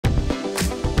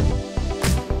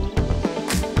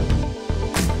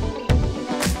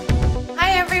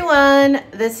everyone,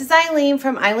 this is Eileen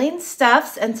from Eileen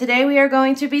Stuffs, and today we are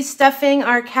going to be stuffing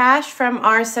our cash from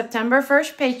our September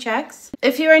 1st paychecks.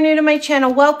 If you are new to my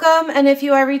channel, welcome, and if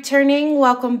you are returning,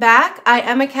 welcome back. I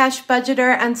am a cash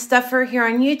budgeter and stuffer here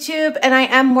on YouTube, and I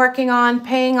am working on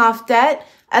paying off debt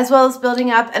as well as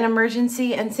building up an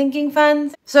emergency and sinking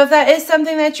fund. So if that is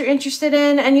something that you're interested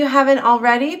in and you haven't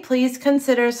already, please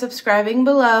consider subscribing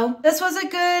below. This was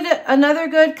another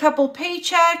good couple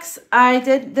paychecks.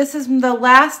 This is the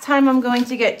last time I'm going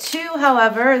to get two,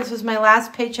 however. This was my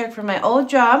last paycheck from my old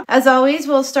job. As always,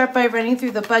 we'll start by running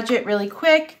through the budget really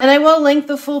quick, and I will link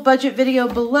the full budget video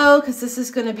below because this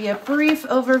is going to be a brief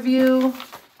overview.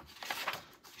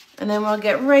 And then we'll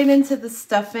get right into the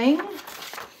stuffing.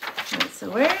 So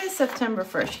where is September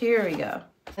 1st? Here we go.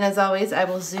 And as always, I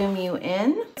will zoom you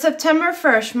in. September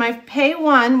 1st, my pay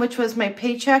one, which was my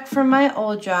paycheck from my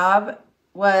old job,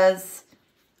 was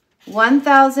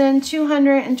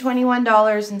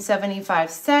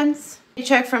 $1,221.75.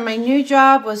 Paycheck from my new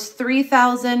job was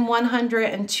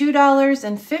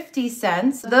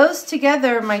 $3,102.50. Those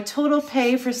together, my total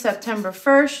pay for September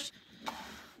 1st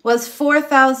was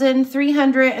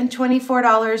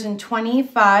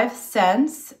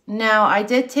 $4,324.25. Now, I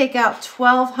did take out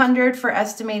 $1,200 for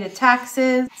estimated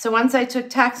taxes. So once I took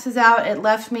taxes out, it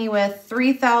left me with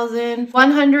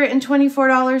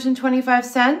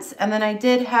 $3,124.25. And then I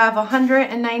did have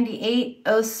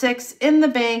 $198.06 in the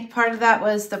bank. Part of that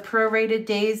was the prorated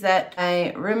days that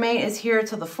my roommate is here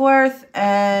till the 4th.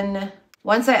 And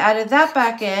once I added that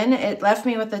back in, it left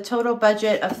me with a total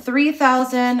budget of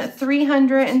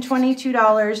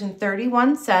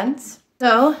 $3,322.31.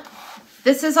 So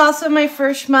this is also my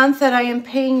first month that I am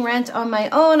paying rent on my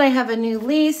own. I have a new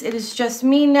lease. It is just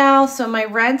me now. So my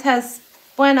rent has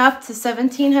went up to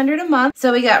 $1,700 a month.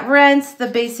 So we got rent, the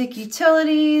basic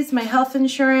utilities, my health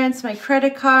insurance, my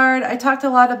credit card. I talked a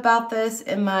lot about this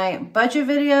in my budget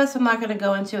video, so I'm not going to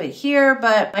go into it here,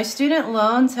 but my student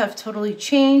loans have totally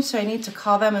changed, so I need to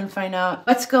call them and find out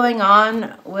what's going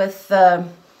on with the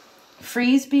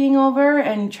freeze being over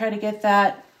and try to get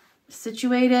that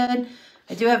situated.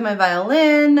 I do have my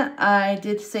violin. I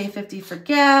did save $50 for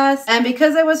gas. And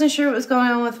because I wasn't sure what was going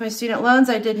on with my student loans,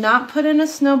 I did not put in a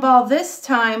snowball this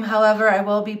time. However, I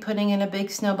will be putting in a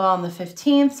big snowball on the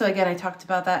 15th. So again, I talked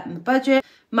about that in the budget.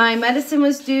 My medicine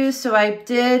was due, so I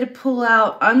did pull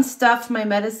out, unstuff my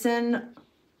medicine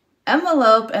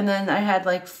envelope, and then I had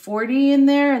like 40 in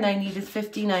there and I needed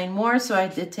 59 more. So I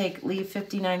did leave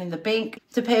 59 in the bank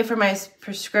to pay for my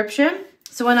prescription.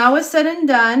 So when all was said and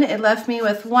done, it left me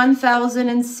with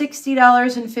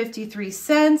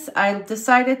 $1,060.53. I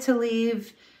decided to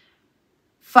leave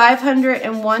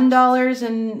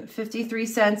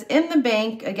 $501.53 in the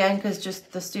bank, again, because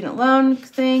just the student loan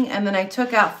thing. And then I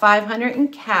took out $500 in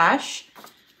cash.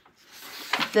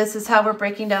 This is how we're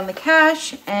breaking down the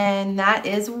cash. And that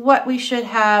is what we should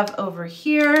have over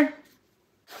here.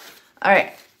 All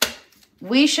right.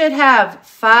 We should have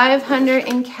 $500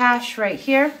 in cash right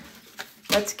here.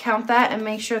 Let's count that and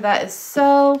make sure that is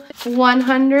so.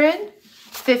 100,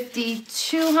 50,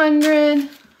 200,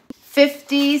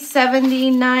 50, 70,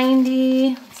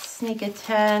 90, sneak a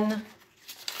 10,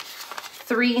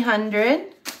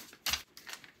 300.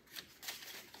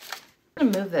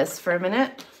 I'm gonna move this for a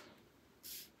minute.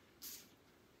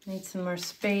 Need some more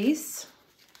space.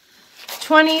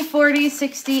 20, 40,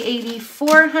 60, 80,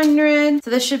 400. So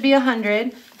this should be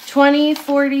 100. 20,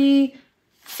 40,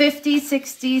 50,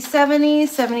 60, 70,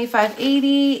 75,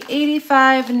 80,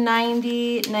 85,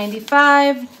 90,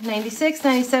 95, 96,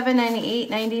 97, 98,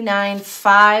 99,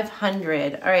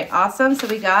 500. All right, awesome. So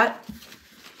we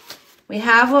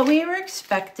have what we were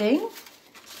expecting.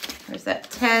 There's that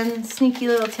 10, sneaky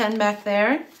little 10 back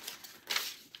there.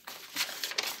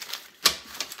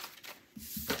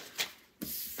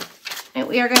 And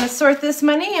we are going to sort this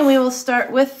money, and we will start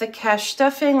with the cash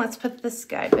stuffing. Let's put this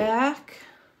guy back.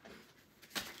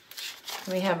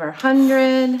 We have our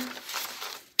 100,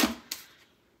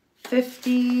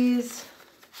 50s,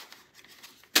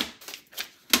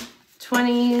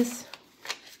 20s,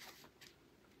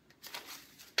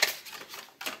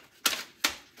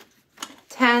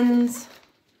 10s,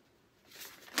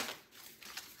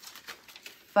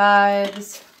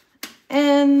 5s,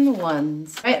 and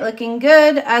 1s. All right, looking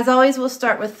good. As always, we'll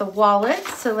start with the wallet.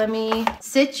 So let me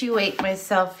situate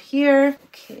myself here.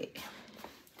 Okay,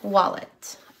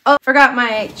 wallet. Oh, forgot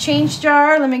my change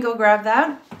jar. Let me go grab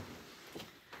that.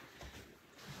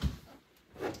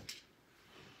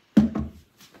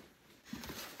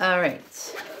 All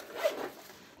right.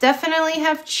 Definitely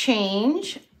have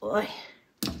change. Boy.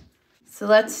 So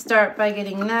let's start by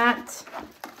getting that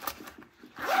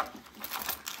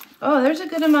Oh, there's a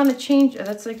good amount of change. Oh,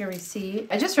 that's like a receipt.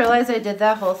 I just realized I did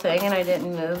that whole thing and I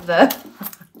didn't move the...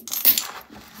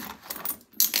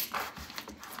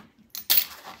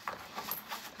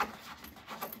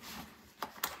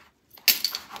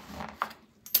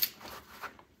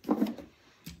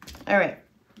 All right.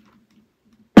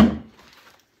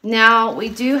 Now we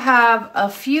do have a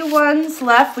few ones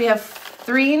left. We have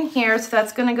 3 in here, so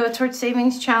that's going to go towards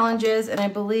savings challenges, and I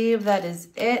believe that is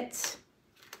it.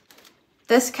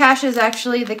 This cash is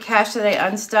actually the cash that I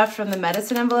unstuffed from the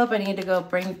medicine envelope. I need to go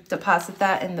deposit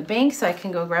that in the bank so I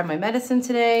can go grab my medicine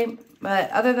today.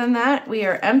 But other than that, we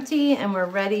are empty and we're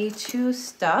ready to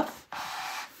stuff.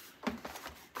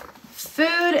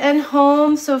 Food and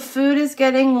home. So food is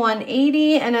getting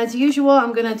 180, and as usual,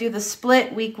 I'm going to do the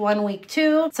split week 1, week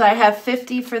 2. So I have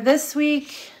 50 for this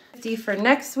week, 50 for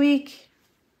next week.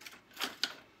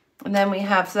 And then we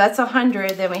have, so that's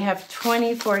 100. Then we have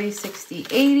 20, 40, 60,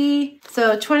 80.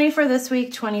 So 20 for this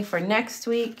week, 20 for next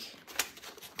week.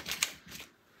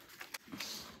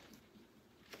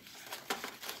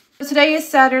 So today is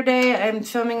Saturday. I'm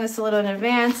filming this a little in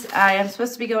advance. I am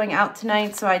supposed to be going out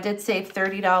tonight, so I did save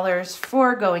 $30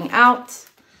 for going out.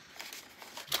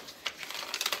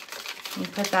 Let me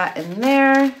put that in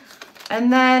there.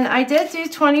 And then I did do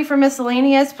 20 for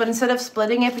miscellaneous, but instead of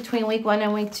splitting it between week 1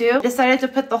 and week 2, I decided to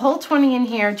put the whole 20 in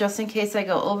here just in case I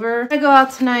go over. I go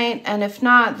out tonight, and if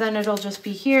not, then it'll just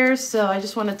be here. So I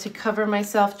just wanted to cover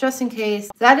myself just in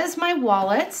case. That is my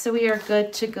wallet, so we are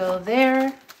good to go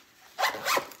there.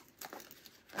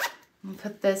 I'll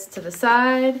put this to the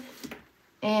side.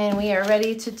 And we are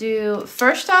ready to do,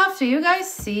 first off, do you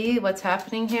guys see what's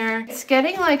happening here? It's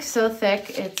getting like so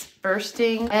thick, it's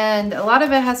bursting. And a lot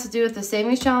of it has to do with the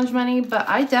savings challenge money, but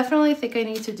I definitely think I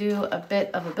need to do a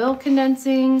bit of a bill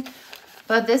condensing.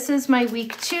 But this is my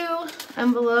week 2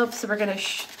 envelope, so we're gonna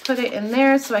put it in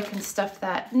there so I can stuff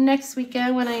that next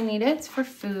weekend when I need it for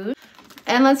food.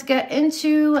 And let's get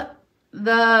into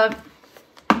the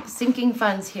sinking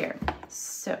funds here.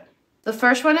 So the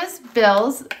first one is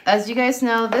bills. As you guys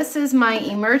know, this is my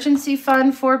emergency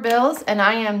fund for bills, and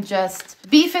I am just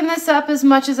beefing this up as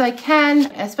much as I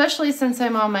can, especially since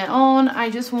I'm on my own.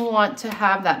 I just want to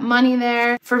have that money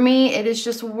there. For me, it is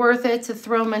just worth it to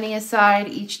throw money aside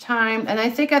each time, and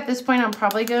I think at this point I'm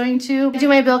probably going to do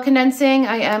my bill condensing.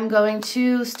 I am going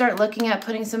to start looking at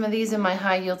putting some of these in my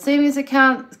high yield savings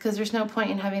account because there's no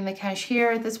point in having the cash here.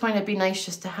 At this point, it'd be nice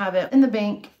just to have it in the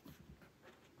bank.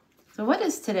 So what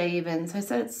is today even? So I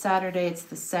said it's Saturday, it's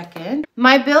the 2nd.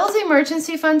 My bills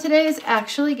emergency fund today is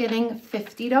actually getting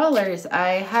 $50.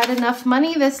 I had enough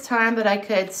money this time that I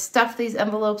could stuff these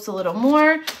envelopes a little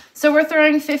more. So we're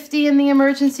throwing 50 in the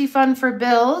emergency fund for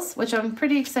bills, which I'm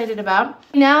pretty excited about.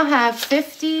 We now have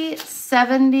 50,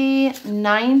 70,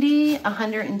 90,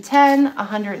 110,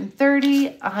 130,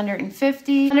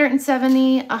 150,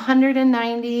 170,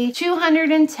 190,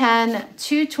 210,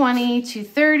 220,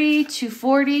 230,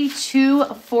 240,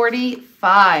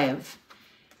 245.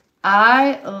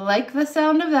 I like the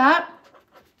sound of that.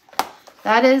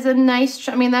 That is a nice,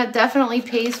 I mean, that definitely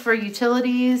pays for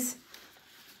utilities.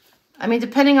 I mean,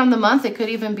 depending on the month, it could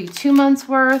even be 2 months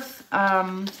worth.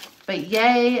 But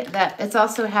yay, that it's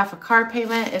also half a car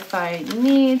payment if I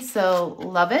need, so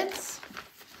love it.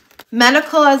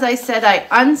 Medical, as I said, I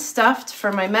unstuffed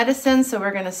for my medicine, so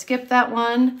we're gonna skip that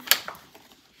one.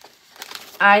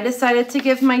 I decided to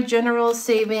give my general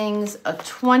savings a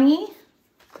 20.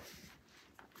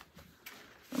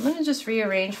 I'm gonna just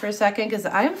rearrange for a second because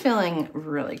I'm feeling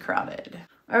really crowded.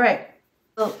 All right,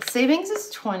 so savings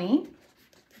is 20.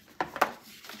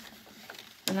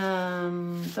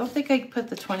 Don't think I put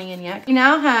the 20 in yet. We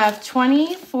now have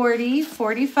 20, 40,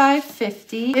 45,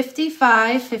 50,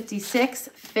 55, 56,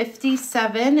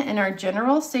 57 in our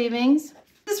general savings.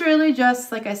 This is really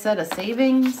just, like I said, a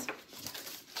savings.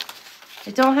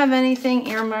 I don't have anything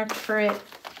earmarked for it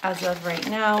as of right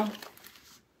now.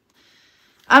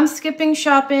 I'm skipping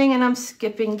shopping and I'm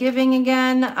skipping giving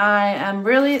again. I am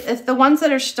really, it's the ones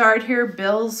that are starred here,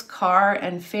 bills, car,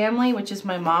 and family, which is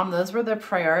my mom. Those were the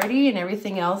priority, and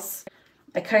everything else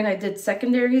I kind of did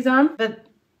secondaries on. But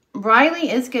Riley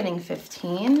is getting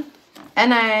 15.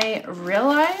 And I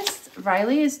realized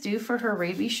Riley is due for her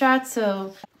rabies shot,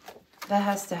 so that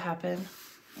has to happen.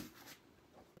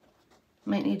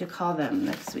 Might need to call them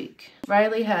next week.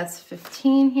 Riley has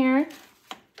 15 here.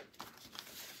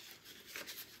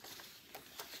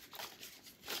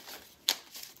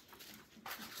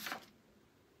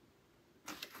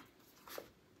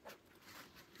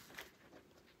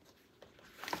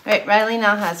 All right, Riley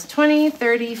now has 20,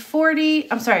 30,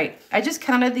 40. I'm sorry, I just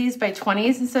counted these by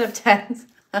 20s instead of 10s.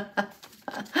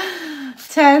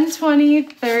 10, 20,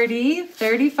 30,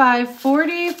 35,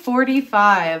 40,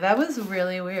 45. That was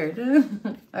really weird.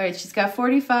 All right, she's got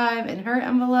 45 in her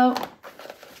envelope.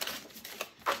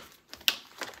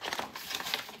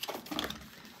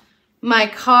 My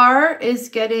car is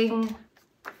getting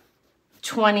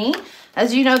 20.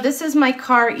 As you know, this is my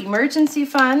car emergency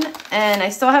fund, and I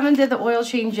still haven't did the oil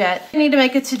change yet. I need to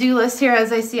make a to-do list here.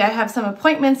 As I see, I have some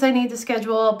appointments I need to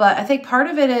schedule, but I think part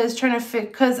of it is trying to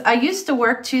fit, because I used to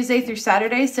work Tuesday through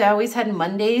Saturday, so I always had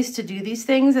Mondays to do these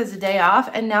things as a day off,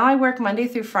 and now I work Monday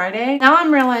through Friday. Now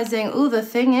I'm realizing, ooh, the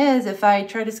thing is, if I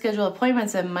try to schedule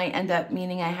appointments, it might end up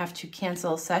meaning I have to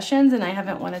cancel sessions, and I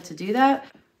haven't wanted to do that.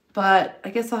 But I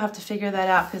guess I'll have to figure that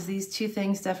out, because these two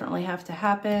things definitely have to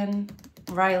happen.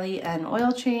 Riley and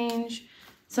oil change.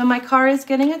 So my car is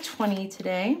getting a 20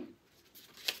 today.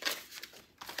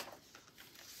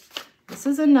 This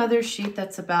is another sheet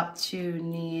that's about to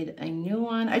need a new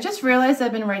one. I just realized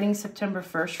I've been writing September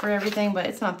 1st for everything, but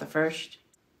it's not the 1st.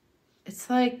 It's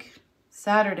like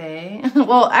Saturday.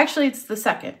 Well, actually it's the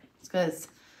 2nd, because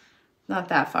it's not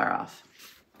that far off.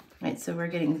 All right, so we're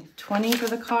getting 20 for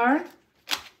the car.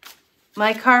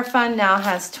 My car fund now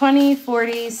has 20,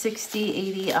 40, 60,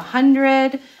 80,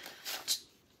 100,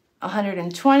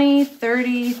 120,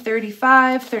 30,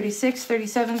 35, 36,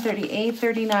 37, 38,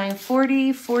 39,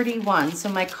 40, 41. So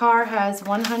my car has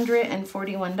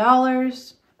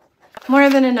 $141. More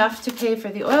than enough to pay for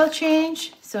the oil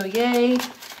change, so yay.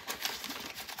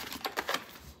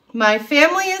 My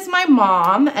family is my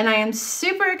mom, and I am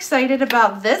super excited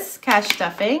about this cash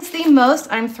stuffing. It's the most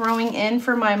I'm throwing in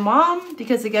for my mom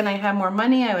because, again, I have more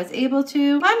money. I was able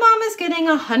to. My mom is getting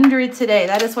 100 today.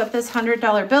 That is what this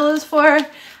 $100 bill is for.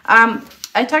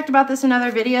 I talked about this in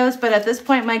other videos, but at this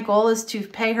point, my goal is to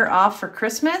pay her off for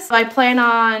Christmas. So I plan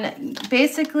on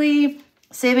basically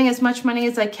saving as much money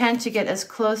as I can to get as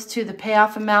close to the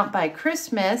payoff amount by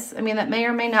Christmas. I mean, that may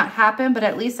or may not happen, but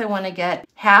at least I want to get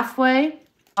halfway.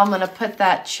 I'm going to put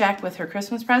that check with her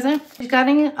Christmas present. She's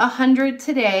getting 100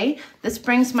 today. This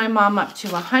brings my mom up to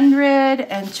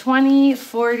 120,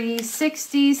 40,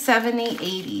 60, 70,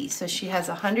 80. So she has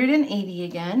 180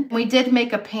 again. We did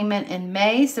make a payment in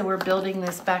May, so we're building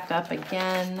this back up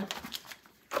again.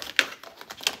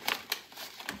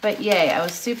 But yay, I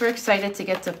was super excited to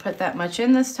get to put that much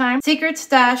in this time. Secret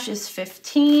stash is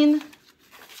 15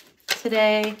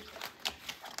 today.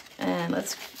 And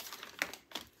let's...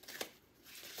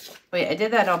 Wait, I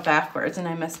did that all backwards and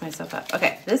I messed myself up.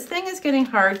 Okay, this thing is getting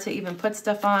hard to even put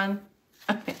stuff on.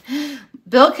 Okay.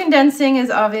 Bill condensing is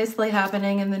obviously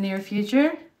happening in the near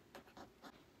future.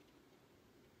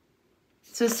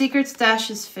 So secret stash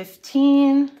is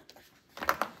 15.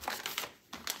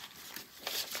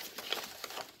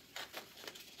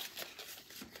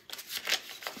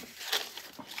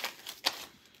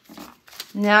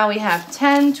 Now we have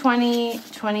 10, 20,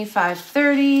 25,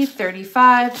 30,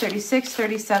 35, 36,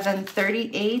 37,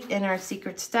 38 in our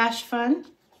secret stash fund.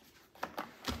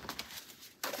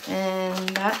 And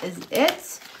that is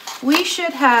it. We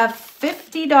should have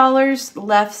 $50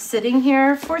 left sitting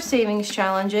here for savings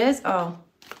challenges. Oh,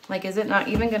 like, is it not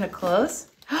even going to close?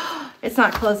 It's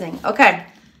not closing. Okay.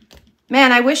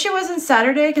 Man, I wish it wasn't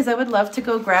Saturday because I would love to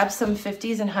go grab some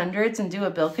 50s and 100s and do a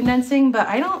bill condensing, but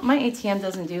my ATM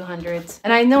doesn't do hundreds,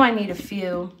 and I know I need a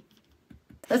few.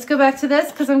 Let's go back to this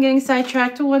because I'm getting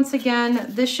sidetracked once again.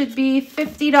 This should be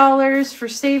 $50 for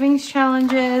savings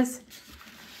challenges.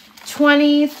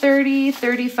 20, 30,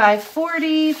 35,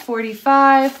 40,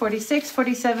 45, 46,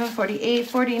 47, 48,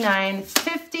 49,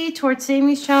 50 towards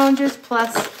savings challenges,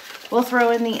 plus we'll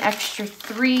throw in the extra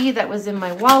 3 that was in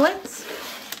my wallet.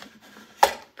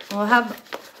 We'll have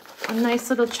a nice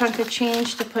little chunk of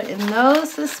change to put in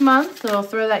those this month. So I'll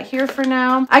throw that here for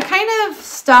now. I kind of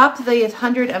stopped the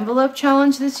 100 envelope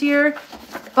challenge this year,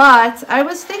 but I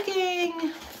was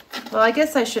thinking, well, I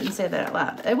guess I shouldn't say that out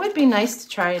loud. It would be nice to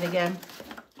try it again.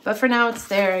 But for now, it's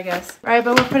there, I guess. All right,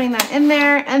 but we're putting that in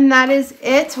there, and that is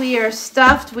it. We are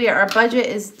stuffed. Our budget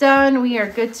is done. We are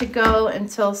good to go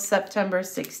until September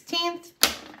 16th.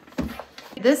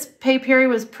 This pay period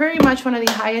was pretty much one of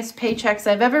the highest paychecks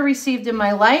I've ever received in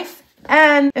my life.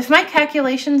 And if my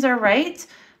calculations are right,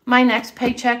 my next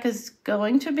paycheck is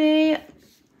going to be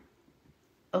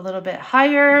a little bit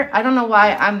higher. I don't know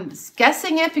why I'm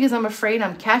guessing it, because I'm afraid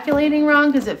I'm calculating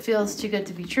wrong because it feels too good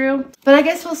to be true. But I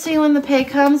guess we'll see when the pay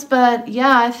comes. But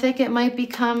yeah, I think it might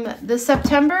become, this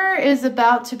September is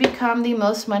about to become the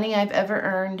most money I've ever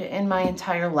earned in my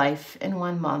entire life in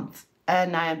 1 month.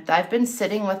 And I've been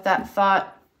sitting with that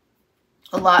thought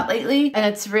a lot lately, and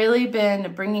it's really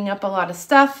been bringing up a lot of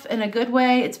stuff in a good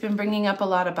way. It's been bringing up a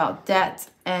lot about debt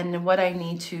and what I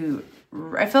need to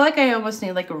I feel like I almost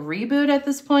need like a reboot at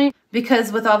this point,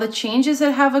 because with all the changes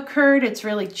that have occurred, it's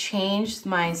really changed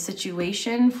my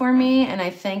situation for me. And I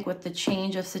think with the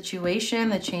change of situation,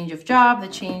 the change of job, the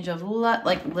change of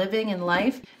like living in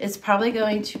life, it's probably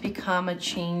going to become a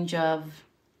change of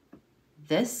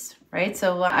this, right?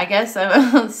 So I guess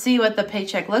I'll see what the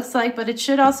paycheck looks like, but it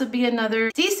should also be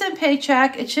another decent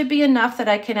paycheck. It should be enough that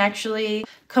I can actually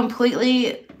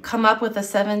completely come up with a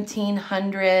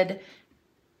 $1,700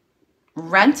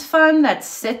 rent fund that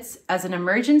sits as an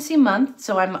emergency month.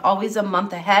 So I'm always a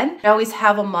month ahead. I always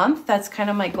have a month. That's kind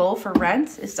of my goal for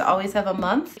rent, is to always have a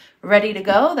month ready to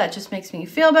go. That just makes me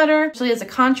feel better, especially as a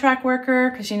contract worker,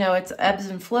 because you know, it's ebbs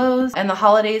and flows and the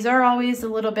holidays are always a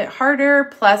little bit harder.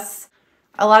 Plus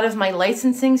a lot of my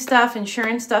licensing stuff,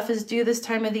 insurance stuff is due this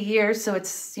time of the year. So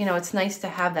it's, you know, it's nice to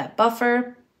have that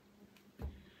buffer.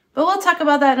 But we'll talk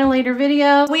about that in a later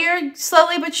video. We are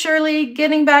slowly but surely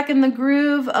getting back in the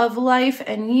groove of life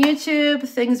and YouTube.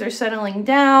 Things are settling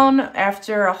down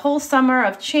after a whole summer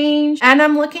of change, and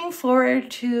I'm looking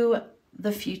forward to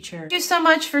the future. Thank you so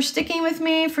much for sticking with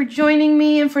me, for joining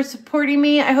me, and for supporting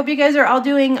me. I hope you guys are all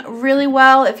doing really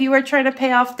well. If you are trying to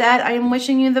pay off debt, I am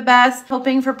wishing you the best,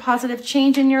 hoping for positive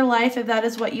change in your life if that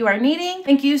is what you are needing.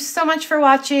 Thank you so much for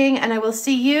watching, and I will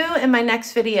see you in my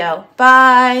next video.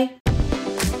 Bye.